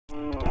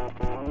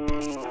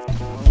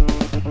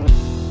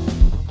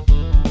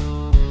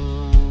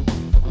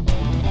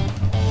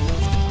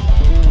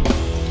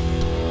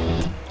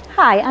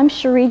Hi, I'm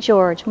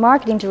CherieGeorge,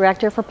 Marketing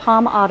Director for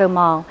Palm Auto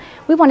Mall.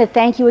 We want to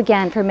thank you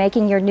again for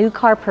making your new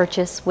car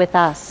purchase with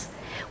us.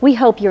 We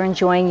hope you're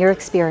enjoying your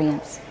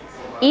experience.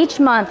 Each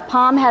month,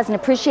 Palm has an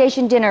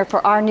appreciation dinner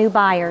for our new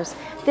buyers.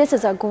 This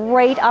is a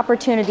great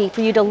opportunity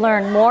for you to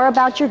learn more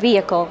about your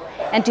vehicle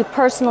and to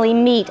personally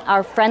meet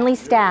our friendly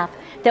staff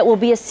that will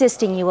be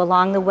assisting you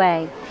along the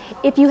way.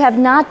 If you have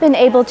not been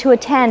able to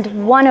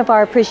attend one of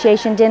our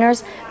appreciation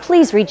dinners,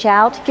 please reach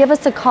out. Give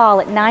us a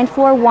call at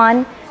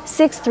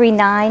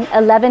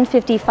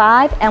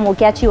 941-639-1155 and we'll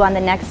get you on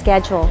the next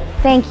schedule.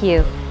 Thank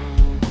you.